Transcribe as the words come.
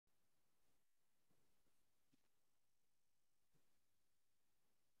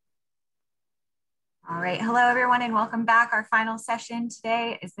right, hello everyone and welcome back. Our final session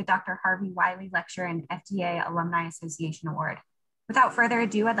today is the Dr. Harvey Wiley Lecture and FDA Alumni Association Award. Without further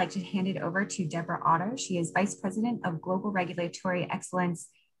ado, I'd like to hand it over to Deborah Otto. She is Vice President of Global Regulatory Excellence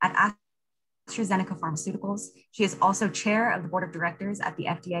at AstraZeneca Pharmaceuticals. She is also Chair of the Board of Directors at the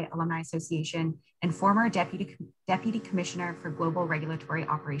FDA Alumni Association and former Deputy Commissioner for Global Regulatory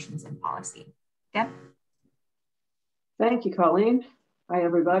Operations and Policy. Deb? Thank you, Colleen. Hi,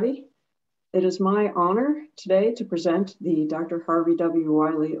 everybody. It is my honor today to present the Dr. Harvey W.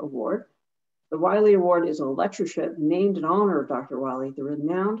 Wiley Award. The Wiley Award is a lectureship named in honor of Dr. Wiley, the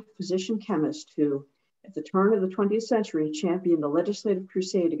renowned physician-chemist who, at the turn of the 20th century, championed the legislative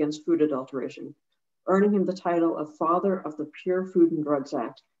crusade against food adulteration, earning him the title of Father of the Pure Food and Drugs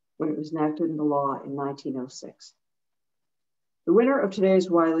Act when it was enacted into law in 1906. The winner of today's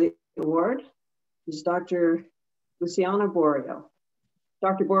Wiley Award is Dr. Luciana Borio.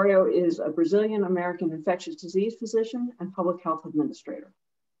 Dr. Borio is a Brazilian-American infectious disease physician and public health administrator.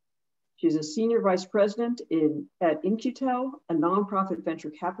 She's a senior vice president at InQtel, a nonprofit venture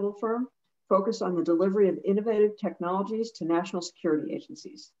capital firm focused on the delivery of innovative technologies to national security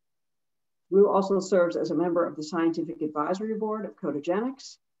agencies. Lou also serves as a member of the scientific advisory board of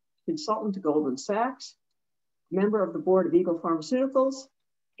Codagenics, consultant to Goldman Sachs, member of the board of Eagle Pharmaceuticals,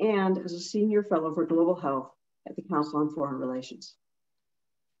 and as a senior fellow for global health at the Council on Foreign Relations.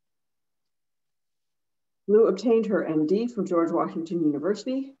 Lou obtained her MD from George Washington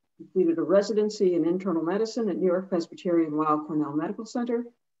University, completed a residency in internal medicine at New York Presbyterian Weill Cornell Medical Center,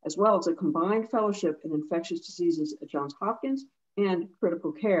 as well as a combined fellowship in infectious diseases at Johns Hopkins and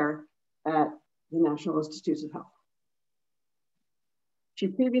critical care at the National Institutes of Health. She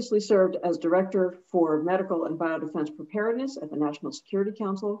previously served as Director for Medical and Biodefense Preparedness at the National Security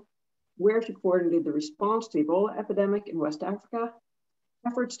Council, where she coordinated the response to the Ebola epidemic in West Africa,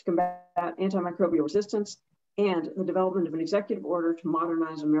 efforts to combat antimicrobial resistance, and the development of an executive order to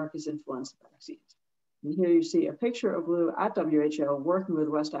modernize America's influenza vaccines. And here you see a picture of Lou at WHO working with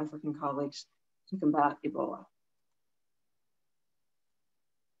West African colleagues to combat Ebola.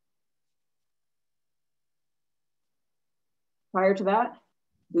 Prior to that,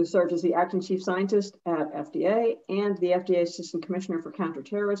 Lou served as the acting chief scientist at FDA and the FDA Assistant Commissioner for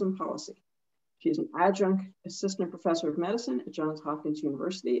Counterterrorism Policy. She is an adjunct assistant professor of medicine at Johns Hopkins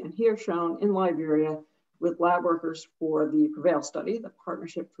University, and here shown in Liberia with lab workers for the PREVAIL study, the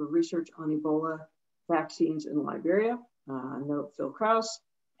Partnership for Research on Ebola Vaccines in Liberia. Note Phil Krause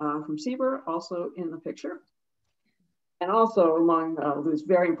from CBER, also in the picture. And also among Lou's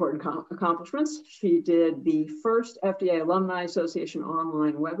very important accomplishments, she did the first FDA Alumni Association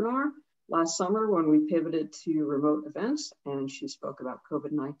online webinar last summer when we pivoted to remote events, and she spoke about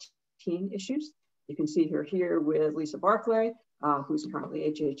COVID-19 issues. You can see her here with Lisa Barclay, who's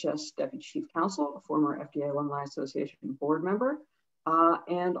currently HHS Deputy Chief Counsel, a former FDA Alumni Association board member,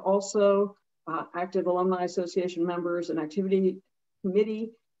 and also active Alumni Association members and activity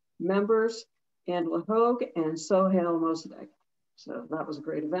committee members, Angela Hogue and Sohail Mossadegh. So that was a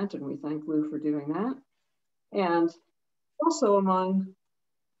great event, and we thank Lou for doing that. And also among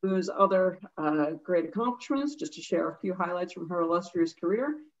Lou's other great accomplishments, just to share a few highlights from her illustrious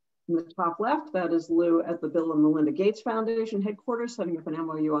career. In the top left, that is Lou at the Bill and Melinda Gates Foundation headquarters, setting up an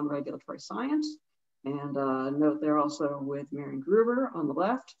MOU on regulatory science. And note there also with Marion Gruber on the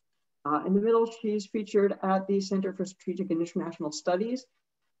left. In the middle, she's featured at the Center for Strategic and International Studies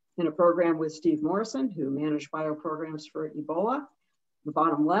in a program with Steve Morrison, who managed bio programs for Ebola. The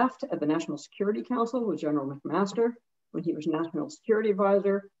bottom left, at the National Security Council with General McMaster, when he was National Security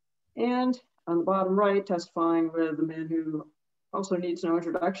Advisor. And on the bottom right, testifying with the man who also needs no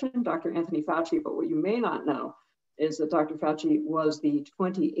introduction, Dr. Anthony Fauci. But what you may not know is that Dr. Fauci was the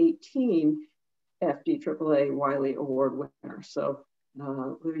 2018 FDAAA Wiley Award winner. So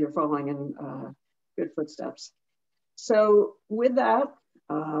Lou, you're following in good footsteps. So with that,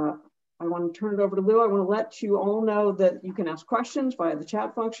 I want to turn it over to Lou. I want to let you all know that you can ask questions via the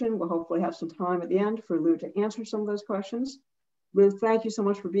chat function. We'll hopefully have some time at the end for Lou to answer some of those questions. Lou, thank you so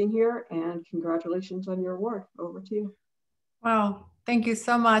much for being here, and congratulations on your award. Over to you. Well, thank you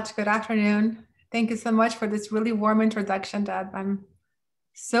so much. Good afternoon. Thank you so much for this really warm introduction, Deb. I'm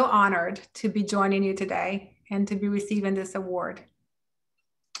so honored to be joining you today and to be receiving this award.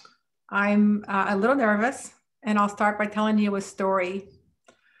 I'm a little nervous, and I'll start by telling you a story.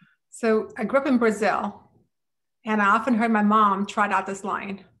 So I grew up in Brazil, and I often heard my mom trot out this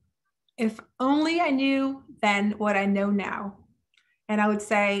line: "If only I knew then what I know now." And I would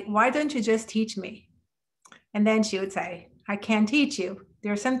say, "Why don't you just teach me?" And then she would say, "I can't teach you.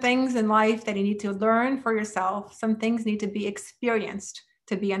 There are some things in life that you need to learn for yourself. Some things need to be experienced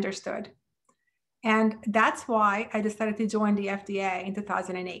to be understood." And that's why I decided to join the FDA in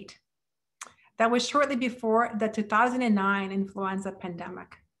 2008. That was shortly before the 2009 influenza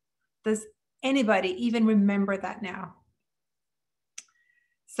pandemic. Does anybody even remember that now?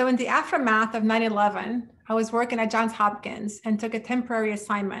 So in the aftermath of 9/11, I was working at Johns Hopkins and took a temporary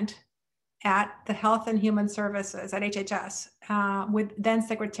assignment at the Health and Human Services at HHS with then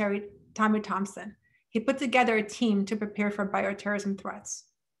Secretary Tommy Thompson. He put together a team to prepare for bioterrorism threats.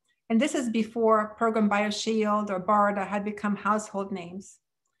 And this is before Program BioShield or BARDA had become household names.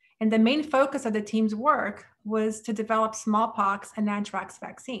 And the main focus of the team's work was to develop smallpox and anthrax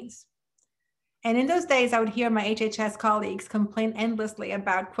vaccines. And in those days, I would hear my HHS colleagues complain endlessly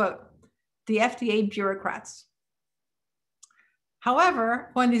about, quote, the FDA bureaucrats. However,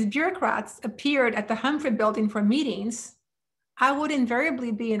 when these bureaucrats appeared at the Humphrey building for meetings, I would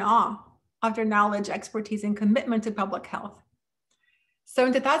invariably be in awe of their knowledge, expertise, and commitment to public health. So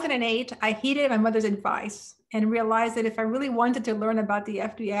in 2008, I heeded my mother's advice and realized that if I really wanted to learn about the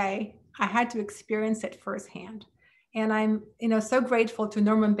FDA, I had to experience it firsthand. And I'm so grateful to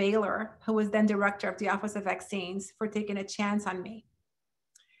Norman Baylor, who was then director of the Office of Vaccines, for taking a chance on me.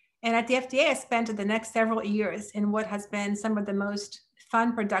 And at the FDA, I spent the next several years in what has been some of the most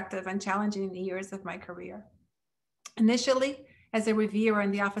fun, productive, and challenging years of my career. Initially, as a reviewer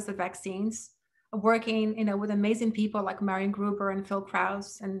in the Office of Vaccines, working with amazing people like Marion Gruber and Phil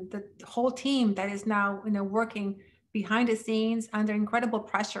Krause, and the whole team that is now working behind the scenes under incredible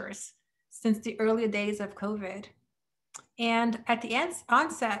pressures since the early days of COVID. And at the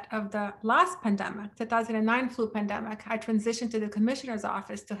onset of the last pandemic, 2009 flu pandemic, I transitioned to the commissioner's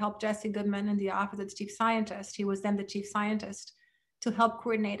office to help Jesse Goodman in the office of the chief scientist. He was then the chief scientist, to help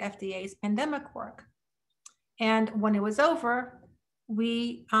coordinate FDA's pandemic work. And when it was over,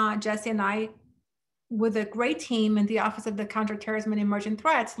 we, Jesse and I, with a great team in the Office of the Counterterrorism and Emerging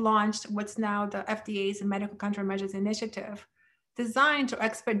Threats, launched what's now the FDA's Medical Countermeasures Initiative, designed to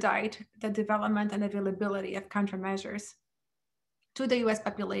expedite the development and availability of countermeasures to the US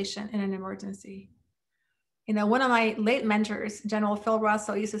population in an emergency. One of my late mentors, General Phil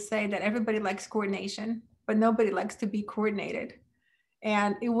Russell, used to say that everybody likes coordination, but nobody likes to be coordinated.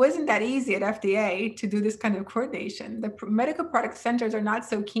 And it wasn't that easy at FDA to do this kind of coordination. The medical product centers are not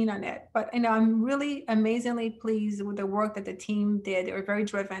so keen on it, but I'm really amazingly pleased with the work that the team did. They were very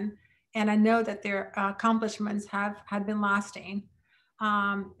driven, and I know that their accomplishments have been lasting.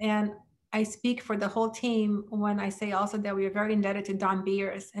 And I speak for the whole team when I say also that we are very indebted to Don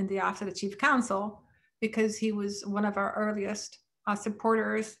Beers in the Office of the Chief Counsel, because he was one of our earliest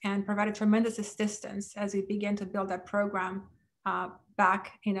supporters and provided tremendous assistance as we began to build that program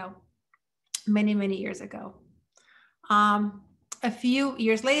back, many, many years ago. A few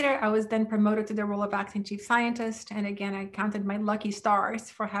years later, I was then promoted to the role of acting chief scientist. And again, I counted my lucky stars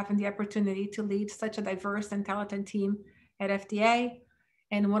for having the opportunity to lead such a diverse and talented team at FDA.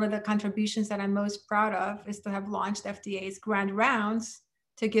 And one of the contributions that I'm most proud of is to have launched FDA's Grand Rounds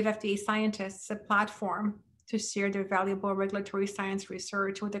to give FDA scientists a platform to share their valuable regulatory science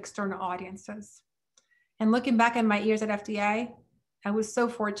research with external audiences. And looking back at my years at FDA, I was so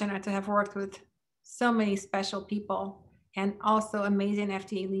fortunate to have worked with so many special people and also amazing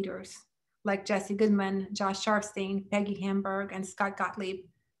FDA leaders like Jesse Goodman, Josh Sharfstein, Peggy Hamburg, and Scott Gottlieb,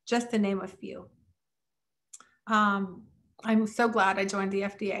 just to name a few. I'm so glad I joined the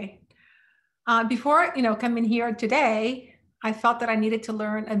FDA. Before coming here today, I felt that I needed to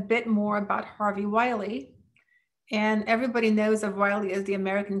learn a bit more about Harvey Wiley. And everybody knows of Wiley as the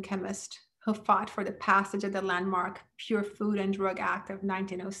American chemist who fought for the passage of the landmark Pure Food and Drug Act of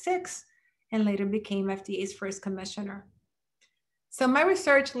 1906 and later became FDA's first commissioner. So my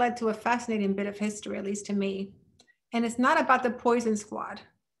research led to a fascinating bit of history, at least to me. And it's not about the poison squad,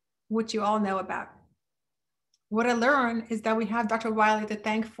 which you all know about. What I learned is that we have Dr. Wiley to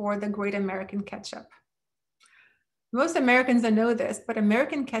thank for the great American ketchup. Most Americans don't know this, but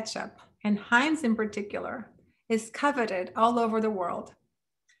American ketchup, and Heinz in particular, is coveted all over the world.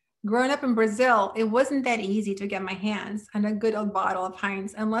 Growing up in Brazil, it wasn't that easy to get my hands on a good old bottle of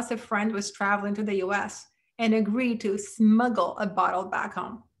Heinz unless a friend was traveling to the US and agreed to smuggle a bottle back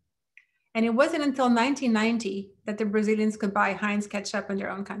home. And it wasn't until 1990 that the Brazilians could buy Heinz ketchup in their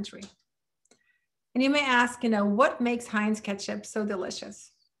own country. And you may ask, what makes Heinz ketchup so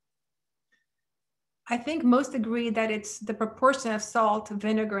delicious? I think most agree that it's the proportion of salt,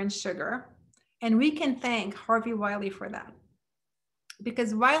 vinegar, and sugar. And we can thank Harvey Wiley for that,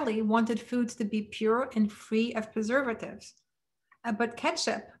 because Wiley wanted foods to be pure and free of preservatives. But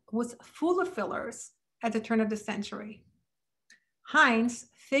ketchup was full of fillers at the turn of the century. Heinz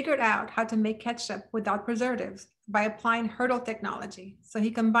figured out how to make ketchup without preservatives, by applying hurdle technology. So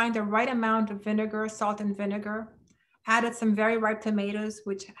he combined the right amount of vinegar, salt and vinegar, added some very ripe tomatoes,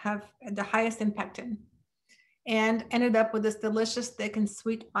 which have the highest in pectin, and ended up with this delicious, thick and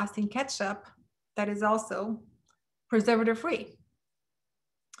sweet lasting ketchup that is also preservative-free.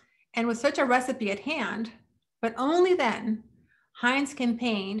 And with such a recipe at hand, but only then, Heinz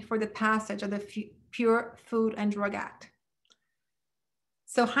campaigned for the passage of the Pure Food and Drug Act.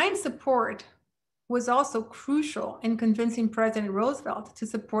 So Heinz support was also crucial in convincing President Roosevelt to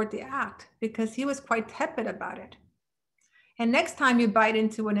support the act because he was quite tepid about it. And next time you bite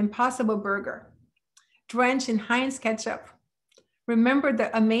into an Impossible Burger, drenched in Heinz ketchup, remember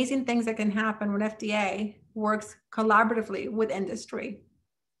the amazing things that can happen when FDA works collaboratively with industry.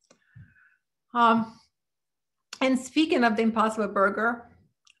 And speaking of the Impossible Burger,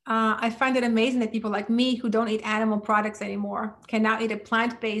 I find it amazing that people like me who don't eat animal products anymore can now eat a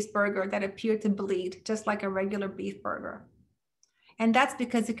plant-based burger that appeared to bleed just like a regular beef burger. And that's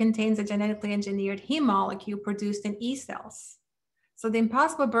because it contains a genetically engineered heme molecule produced in E cells. So the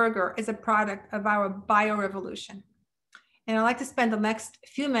Impossible Burger is a product of our biorevolution. And I'd like to spend the next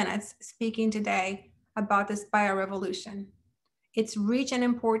few minutes speaking today about this biorevolution, its reach and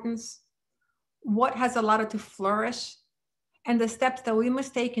importance, what has allowed it to flourish, and the steps that we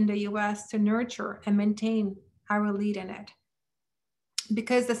must take in the US to nurture and maintain our lead in it.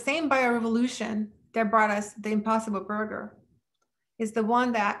 Because the same biorevolution that brought us the Impossible Burger is the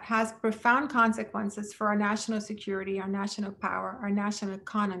one that has profound consequences for our national security, our national power, our national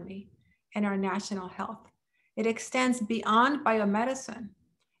economy, and our national health. It extends beyond biomedicine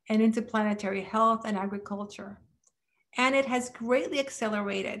and into planetary health and agriculture. And it has greatly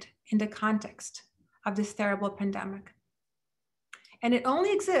accelerated in the context of this terrible pandemic. And it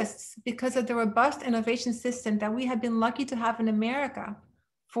only exists because of the robust innovation system that we have been lucky to have in America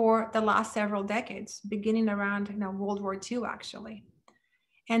for the last several decades, beginning around World War II, actually.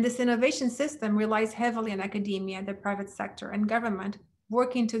 And this innovation system relies heavily on academia, the private sector, and government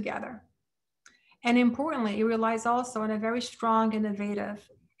working together. And importantly, it relies also on a very strong, innovative,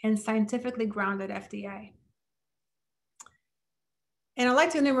 and scientifically grounded FDA. And I'd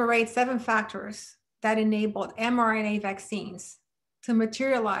like to enumerate 7 factors that enabled mRNA vaccines to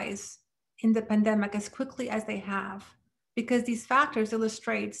materialize in the pandemic as quickly as they have, because these factors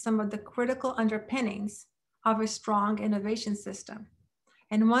illustrate some of the critical underpinnings of a strong innovation system,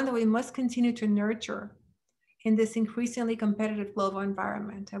 and one that we must continue to nurture in this increasingly competitive global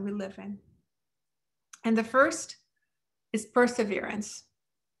environment that we live in. And the first is perseverance.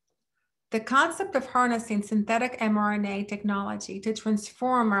 The concept of harnessing synthetic mRNA technology to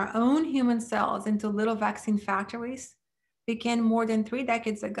transform our own human cells into little vaccine factories began more than 3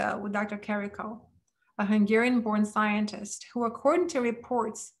 decades ago with Dr. Karikó, a Hungarian-born scientist who, according to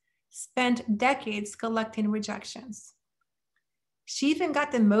reports, spent decades collecting rejections. She even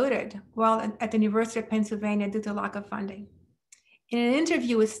got demoted while at the University of Pennsylvania due to lack of funding. In an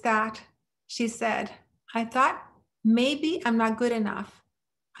interview with Stat, she said, "I thought maybe I'm not good enough.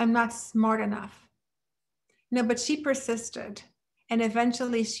 I'm not smart enough." But she persisted, and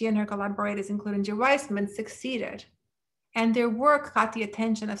eventually she and her collaborators, including Joe Weissman, succeeded. And their work caught the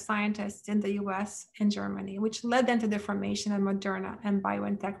attention of scientists in the US and Germany, which led them to the formation of Moderna and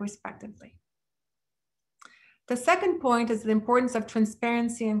BioNTech, respectively. The second point is the importance of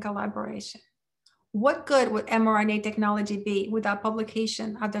transparency and collaboration. What good would mRNA technology be without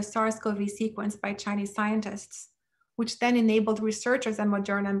publication of the SARS-CoV sequence by Chinese scientists, which then enabled researchers at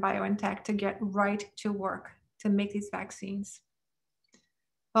Moderna and BioNTech to get right to work to make these vaccines?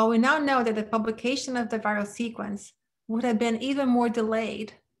 Well, we now know that the publication of the viral sequence would have been even more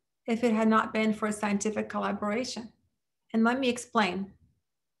delayed if it had not been for scientific collaboration. And let me explain.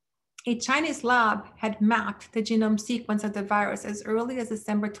 A Chinese lab had mapped the genome sequence of the virus as early as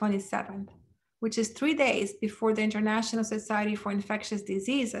December 27th, which is 3 days before the International Society for Infectious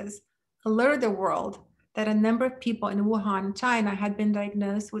Diseases alerted the world that a number of people in Wuhan, China, had been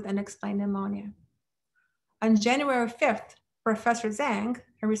diagnosed with unexplained pneumonia. On January 5th, Professor Zhang,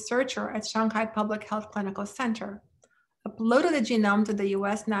 a researcher at Shanghai Public Health Clinical Center, uploaded the genome to the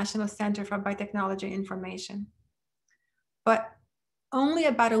US National Center for Biotechnology Information. But only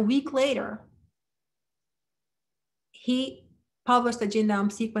about a week later, he published the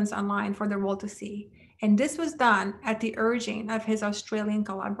genome sequence online for the world to see. And this was done at the urging of his Australian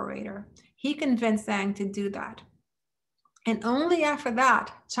collaborator. He convinced Zhang to do that. And only after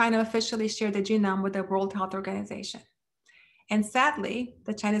that, China officially shared the genome with the World Health Organization. And sadly,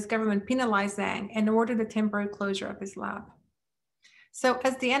 the Chinese government penalized Zhang and ordered the temporary closure of his lab. So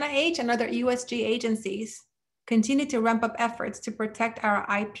as the NIH and other USG agencies continue to ramp up efforts to protect our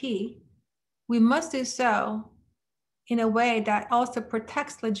IP, we must do so in a way that also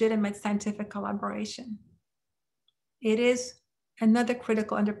protects legitimate scientific collaboration. It is another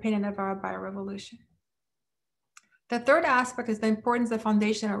critical underpinning of our biorevolution. The third aspect is the importance of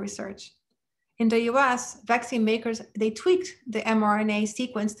foundational research. In the US, vaccine makers, they tweaked the mRNA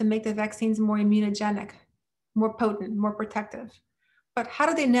sequence to make the vaccines more immunogenic, more potent, more protective. But how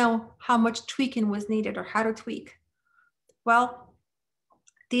do they know how much tweaking was needed or how to tweak? Well,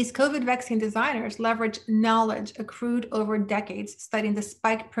 these COVID vaccine designers leverage knowledge accrued over decades studying the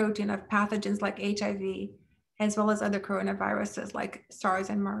spike protein of pathogens like HIV, as well as other coronaviruses like SARS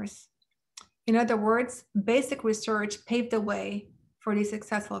and MERS. In other words, basic research paved the way for these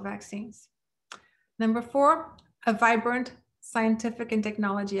successful vaccines. Number 4, a vibrant scientific and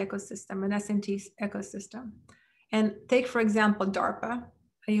technology ecosystem, an S&T ecosystem. And take, for example, DARPA,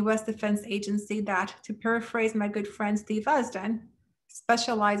 a US defense agency that, to paraphrase my good friend Steve Usden,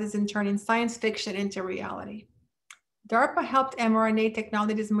 specializes in turning science fiction into reality. DARPA helped mRNA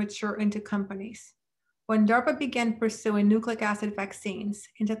technologies mature into companies. When DARPA began pursuing nucleic acid vaccines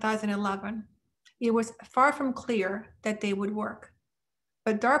in 2011, it was far from clear that they would work.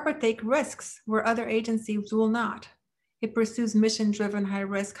 But DARPA takes risks where other agencies will not. It pursues mission-driven,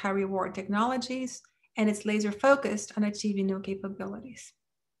 high-risk, high-reward technologies, and it's laser-focused on achieving new capabilities.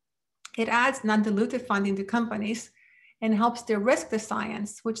 It adds non-dilutive funding to companies and helps de-risk the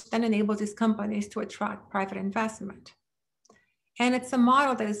science, which then enables these companies to attract private investment. And it's a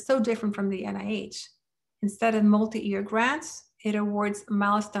model that is so different from the NIH. Instead of multi-year grants, it awards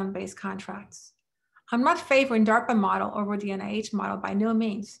milestone-based contracts. I'm not favoring DARPA model over the NIH model by no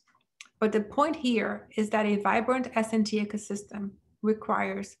means, but the point here is that a vibrant S&T ecosystem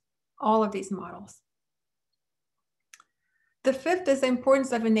requires all of these models. The fifth is the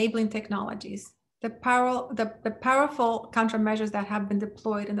importance of enabling technologies. The powerful countermeasures that have been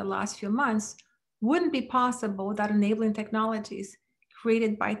deployed in the last few months wouldn't be possible without enabling technologies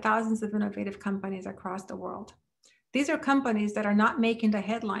created by thousands of innovative companies across the world. These are companies that are not making the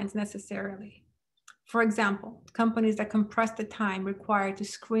headlines necessarily. For example, companies that compress the time required to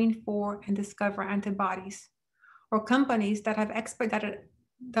screen for and discover antibodies, or companies that have expedited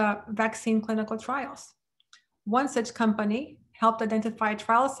the vaccine clinical trials. One such company helped identify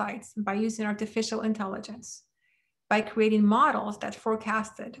trial sites by using artificial intelligence, by creating models that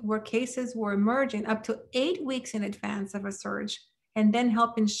forecasted where cases were emerging up to 8 weeks in advance of a surge, and then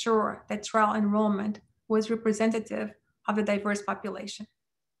help ensure that trial enrollment was representative of the diverse population.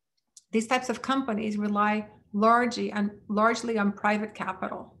 These types of companies rely largely on private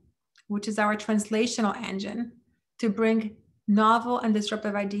capital, which is our translational engine to bring novel and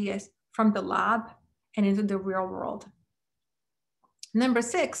disruptive ideas from the lab and into the real world. Number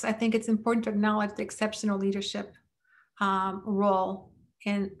 6, I think it's important to acknowledge the exceptional leadership role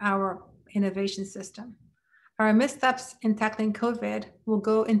in our innovation system. Our missteps in tackling COVID will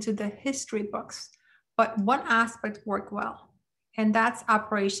go into the history books, but one aspect worked well, and that's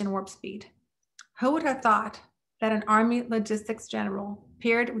Operation Warp Speed. Who would have thought that an Army logistics general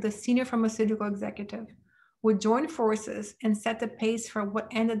paired with a senior pharmaceutical executive would join forces and set the pace for what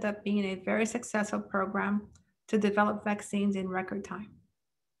ended up being a very successful program to develop vaccines in record time?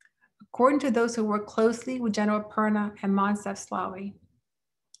 According to those who work closely with General Perna and Moncef Slaoui,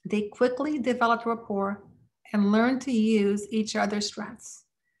 they quickly developed rapport and learned to use each other's strengths.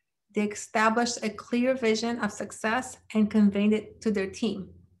 They established a clear vision of success and conveyed it to their team.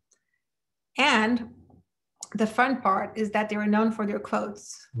 And the fun part is that they were known for their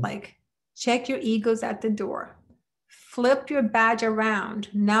quotes, like, check your egos at the door, flip your badge around.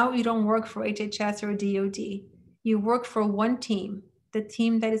 Now you don't work for HHS or DOD. You work for one team, the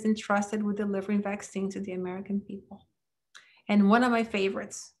team that is entrusted with delivering vaccines to the American people. And one of my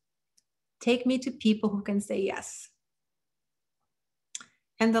favorites, take me to people who can say yes.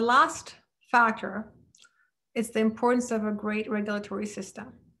 And the last factor is the importance of a great regulatory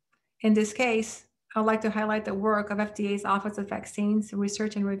system. In this case, I'd like to highlight the work of FDA's Office of Vaccines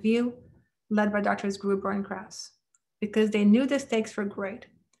Research and Review, led by Drs. Gruber and Krauss, because they knew the stakes were great.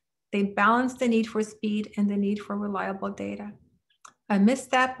 They balanced the need for speed and the need for reliable data. A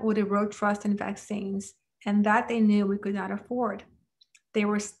misstep would erode trust in vaccines, and that they knew we could not afford. They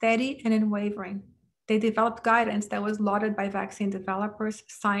were steady and unwavering. They developed guidance that was lauded by vaccine developers,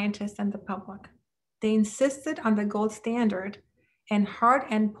 scientists, and the public. They insisted on the gold standard and hard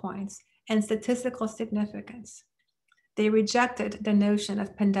endpoints and statistical significance. They rejected the notion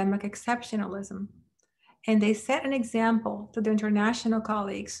of pandemic exceptionalism, and they set an example to their international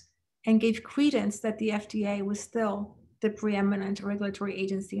colleagues and gave credence that the FDA was still the preeminent regulatory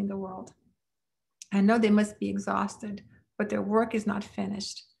agency in the world. I know they must be exhausted, but their work is not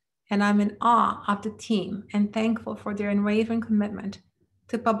finished, and I'm in awe of the team and thankful for their unwavering commitment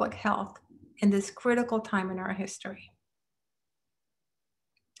to public health in this critical time in our history.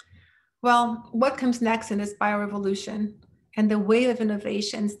 Well, what comes next in this biorevolution and the wave of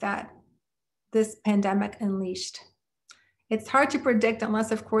innovations that this pandemic unleashed? It's hard to predict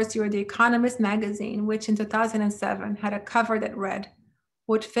unless, of course, you're The Economist magazine, which in 2007 had a cover that read,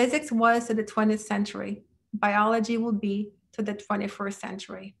 "What physics was to the 20th century, biology will be to the 21st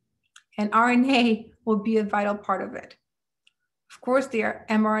century. And RNA will be a vital part of it." Of course, the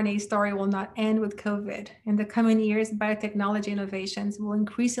mRNA story will not end with COVID. In the coming years, biotechnology innovations will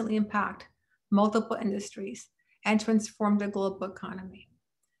increasingly impact multiple industries and transform the global economy.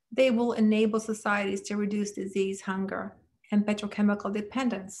 They will enable societies to reduce disease, hunger, and petrochemical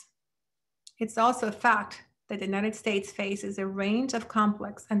dependence. It's also a fact that the United States faces a range of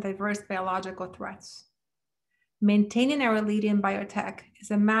complex and diverse biological threats. Maintaining our lead in biotech is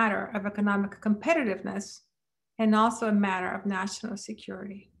a matter of economic competitiveness and also a matter of national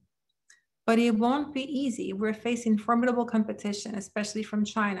security. But it won't be easy. We're facing formidable competition, especially from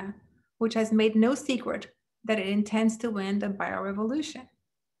China, which has made no secret that it intends to win the biorevolution.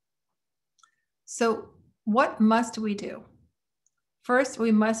 So what must we do? First,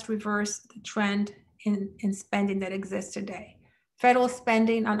 we must reverse the trend in spending that exists today. Federal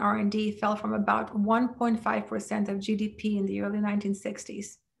spending on R&D fell from about 1.5% of GDP in the early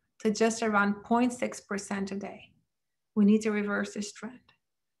 1960s to just around 0.6% today. We need to reverse this trend.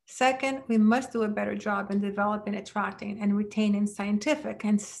 Second, we must do a better job in developing, attracting, and retaining scientific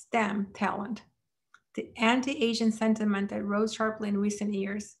and STEM talent. The anti-Asian sentiment that rose sharply in recent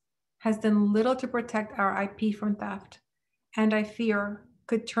years has done little to protect our IP from theft, and I fear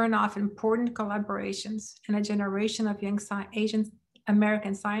could turn off important collaborations and a generation of young Asian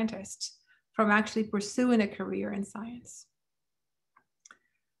American scientists from actually pursuing a career in science.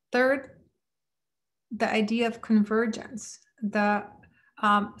 Third, the idea of convergence. The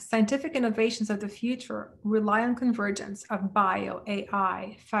scientific innovations of the future rely on convergence of bio,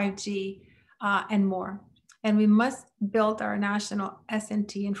 AI, 5G, and more. And we must build our national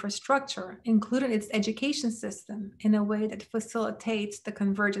S&T infrastructure, including its education system, in a way that facilitates the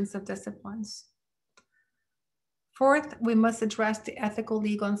convergence of disciplines. Fourth, we must address the ethical,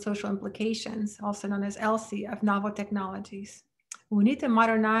 legal, and social implications, also known as ELSI, of novel technologies. We need to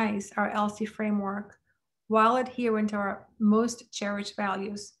modernize our ELSI framework while adhering to our most cherished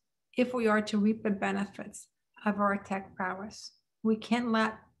values if we are to reap the benefits of our tech prowess. We can't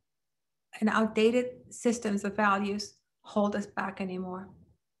let an outdated systems of values hold us back anymore.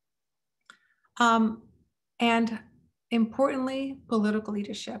 And importantly, political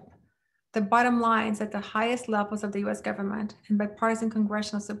leadership. The bottom line is that the highest levels of the US government and bipartisan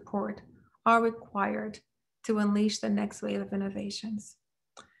congressional support are required to unleash the next wave of innovations.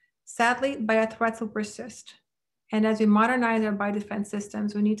 Sadly, biothreats will persist. And as we modernize our biodefense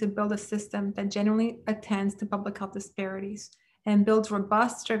systems, we need to build a system that genuinely attends to public health disparities and builds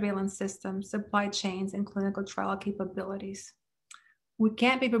robust surveillance systems, supply chains, and clinical trial capabilities. We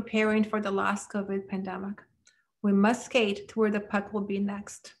can't be preparing for the last COVID pandemic. We must skate to where the puck will be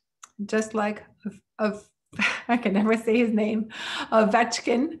next. Just like I can never say his name,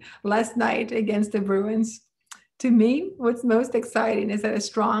 Ovechkin last night against the Bruins. To me, what's most exciting is that a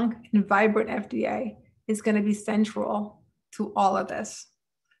strong and vibrant FDA is going to be central to all of this.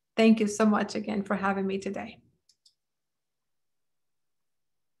 Thank you so much again for having me today.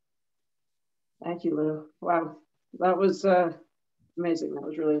 Thank you, Lou. Wow, that was amazing. That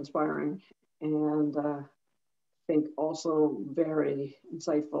was really inspiring. And I think also very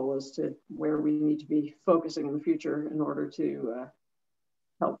insightful as to where we need to be focusing in the future in order to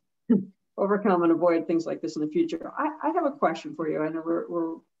help overcome and avoid things like this in the future. I have a question for you. I know we're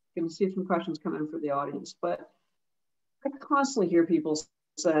going to see some questions come in for the audience, but I constantly hear people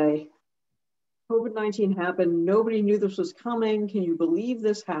say, COVID-19 happened. Nobody knew this was coming. Can you believe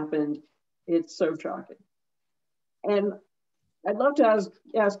this happened? It's so shocking. And I'd love to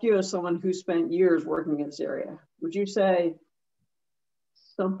ask you, as someone who spent years working in this area, would you say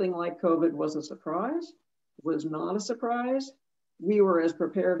something like COVID was a surprise, was not a surprise? We were as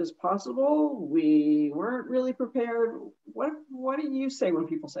prepared as possible. We weren't really prepared. What do you say when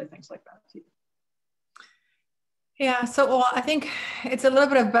people say things like that to you? Yeah, so I think it's a little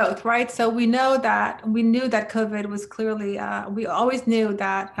bit of both, right? So we knew that COVID was clearly, we always knew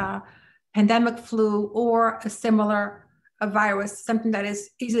that pandemic flu or a similar virus, something that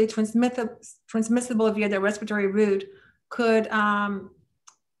is easily transmissible via the respiratory route,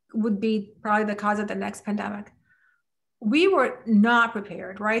 would be probably the cause of the next pandemic. We were not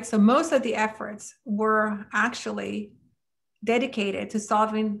prepared, right? So most of the efforts were actually dedicated to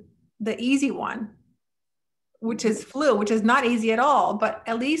solving the easy one, which is flu, which is not easy at all, but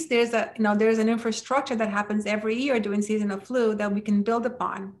at least there's an infrastructure that happens every year during seasonal flu that we can build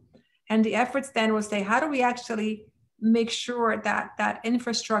upon. And the efforts then will say, how do we actually make sure that that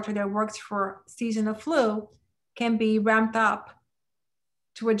infrastructure that works for seasonal flu can be ramped up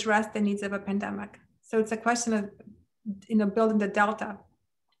to address the needs of a pandemic? So it's a question of, building the delta.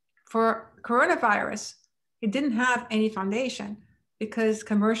 For coronavirus, it didn't have any foundation because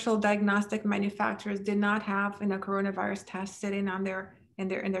commercial diagnostic manufacturers did not have coronavirus tests sitting on in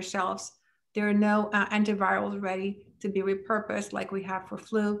their shelves. There are no antivirals ready to be repurposed like we have for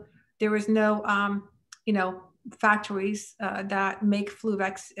flu. There was no factories that make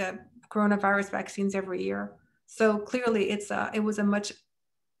coronavirus vaccines every year. So clearly it's a much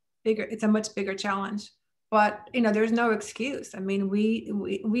bigger challenge. But there's no excuse. I mean, we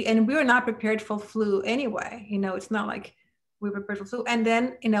were not prepared for flu anyway. It's not like we were prepared for flu. And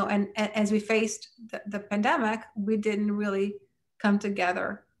then, and as we faced the pandemic, we didn't really come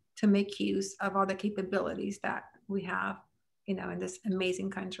together to make use of all the capabilities that we have, in this amazing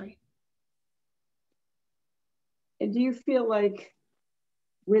country. And do you feel like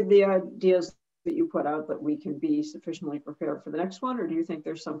with the ideas that you put out that we can be sufficiently prepared for the next one? Or do you think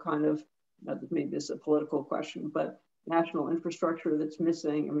there's some kind of, maybe this is a political question, but national infrastructure that's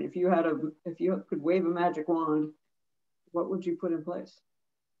missing? I mean, if you could wave a magic wand, what would you put in place?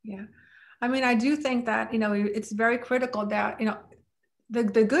 Yeah, I mean, I do think that, it's very critical that,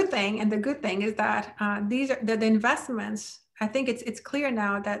 the good thing is that these are the investments. I think it's clear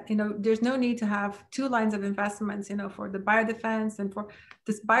now that, there's no need to have two lines of investments, for the biodefense and for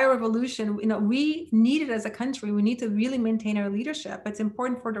this biorevolution. We need it as a country. We need to really maintain our leadership. It's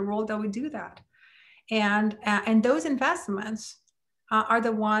important for the world that we do that. And those investments are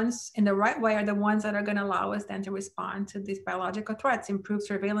the ones in the right way, are the ones that are going to allow us then to respond to these biological threats, improve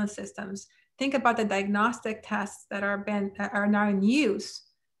surveillance systems. Think about the diagnostic tests that are now in use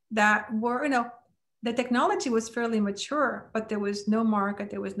that were, the technology was fairly mature, but there was no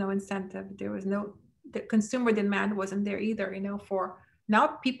market, there was no incentive, the consumer demand wasn't there either, for now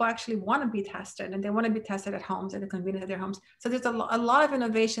people actually want to be tested, and they want to be tested at homes, at the convenience of their homes. So there's a lot of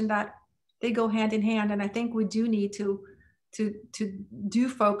innovation that they go hand in hand. And I think we do need to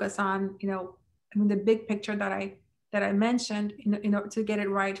focus on, the big picture that I mentioned, to get it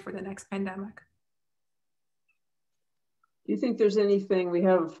right for the next pandemic. Do you think there's anything, we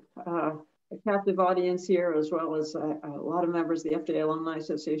have a captive audience here, as well as a lot of members of the FDA Alumni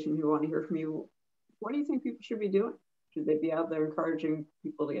Association who want to hear from you. What do you think people should be doing? Should they be out there encouraging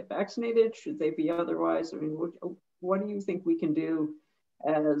people to get vaccinated? Should they be otherwise? I mean, what do you think we can do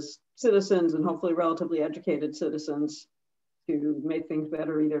as citizens, and hopefully relatively educated citizens, to make things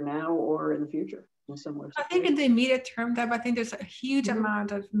better either now or in the future? I think in the immediate term, Deb, I think there's a huge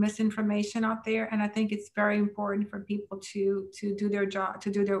amount of misinformation out there. And I think it's very important for people to do their job, to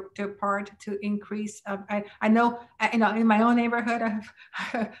do their part to increase. I know, in my own neighborhood,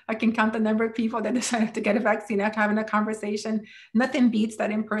 I can count the number of people that decided to get a vaccine after having a conversation. Nothing beats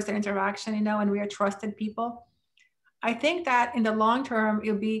that in-person interaction, and we are trusted people. I think that in the long term,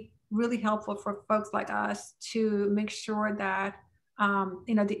 it'll be really helpful for folks like us to make sure that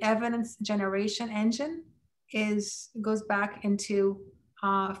the evidence generation engine goes back into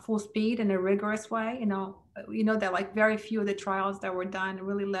full speed in a rigorous way. That like very few of the trials that were done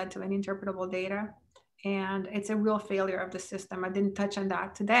really led to any interpretable data, and it's a real failure of the system. I didn't touch on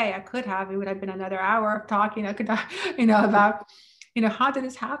that today. I could have. It would have been another hour of talking. I could, about, how did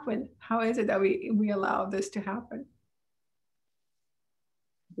this happen? How is it that we allow this to happen?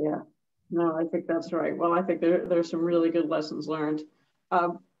 Yeah. No, I think that's right. Well, I think there's some really good lessons learned.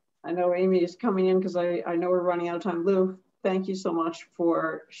 I know Amy is coming in because I know we're running out of time. Lou, thank you so much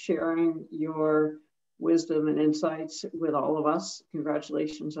for sharing your wisdom and insights with all of us.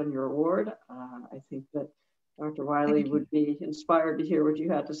 Congratulations on your award. I think that Dr. Wiley would be inspired to hear what you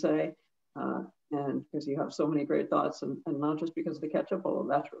had to say, and because you have so many great thoughts, and not just because of the ketchup, although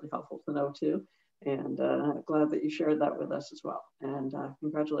that's really helpful to know too. And glad that you shared that with us as well. And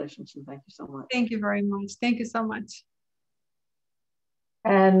congratulations, and thank you so much. Thank you very much. Thank you so much.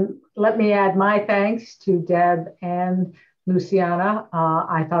 And let me add my thanks to Deb and Luciana.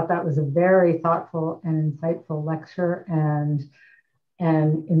 I thought that was a very thoughtful and insightful lecture, and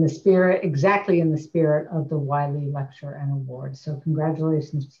exactly in the spirit of the Wiley Lecture and Award. So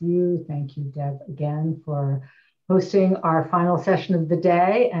congratulations to you. Thank you, Deb, again for hosting our final session of the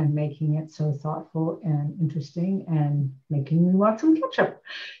day and making it so thoughtful and interesting and making me want some ketchup.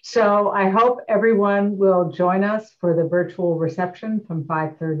 So I hope everyone will join us for the virtual reception from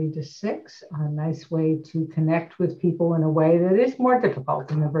 5:30 to 6, a nice way to connect with people in a way that is more difficult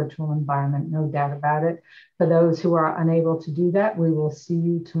in the virtual environment, no doubt about it. For those who are unable to do that, we will see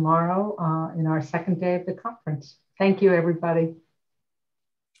you tomorrow in our second day of the conference. Thank you, everybody.